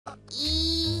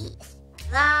Eat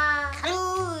the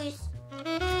cruise.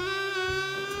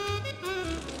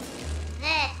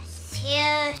 This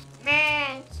suit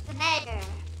burns better.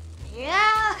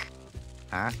 Look.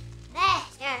 Huh?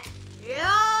 Better.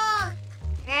 Look.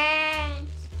 Burns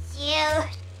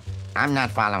suit. I'm not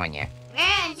following you.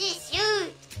 Burns the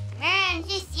suit. Burns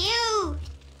the suit.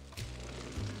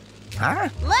 Huh?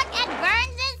 Look at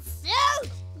Burns' suit.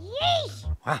 Yeesh.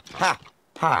 Ha, ha,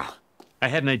 ha. I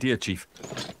had an idea, Chief.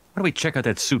 Why don't we check out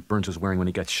that suit Burns was wearing when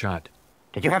he got shot?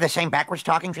 Did you have the same backwards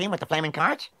talking dream with the flaming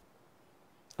carts?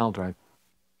 I'll drive.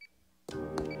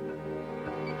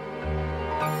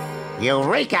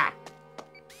 Eureka!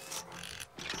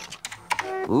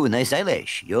 Ooh, nice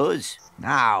eyelash. Yours?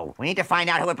 No, we need to find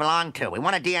out who it belonged to. We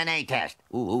want a DNA test.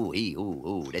 Ooh.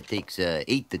 That takes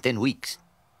 8 to 10 weeks.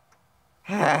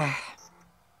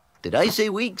 Did I say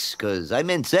weeks? 'Cause I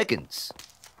meant seconds.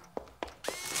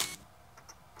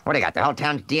 What do you got, the whole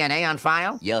town's DNA on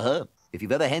file? Yeah, If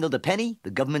you've ever handled a penny, the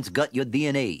government's got your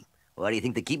DNA. Why do you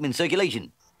think they keep them in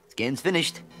circulation? Scan's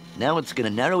finished. Now it's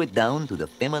gonna narrow it down to the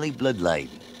family bloodline.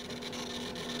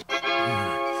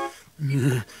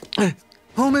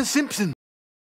 Homer Simpson.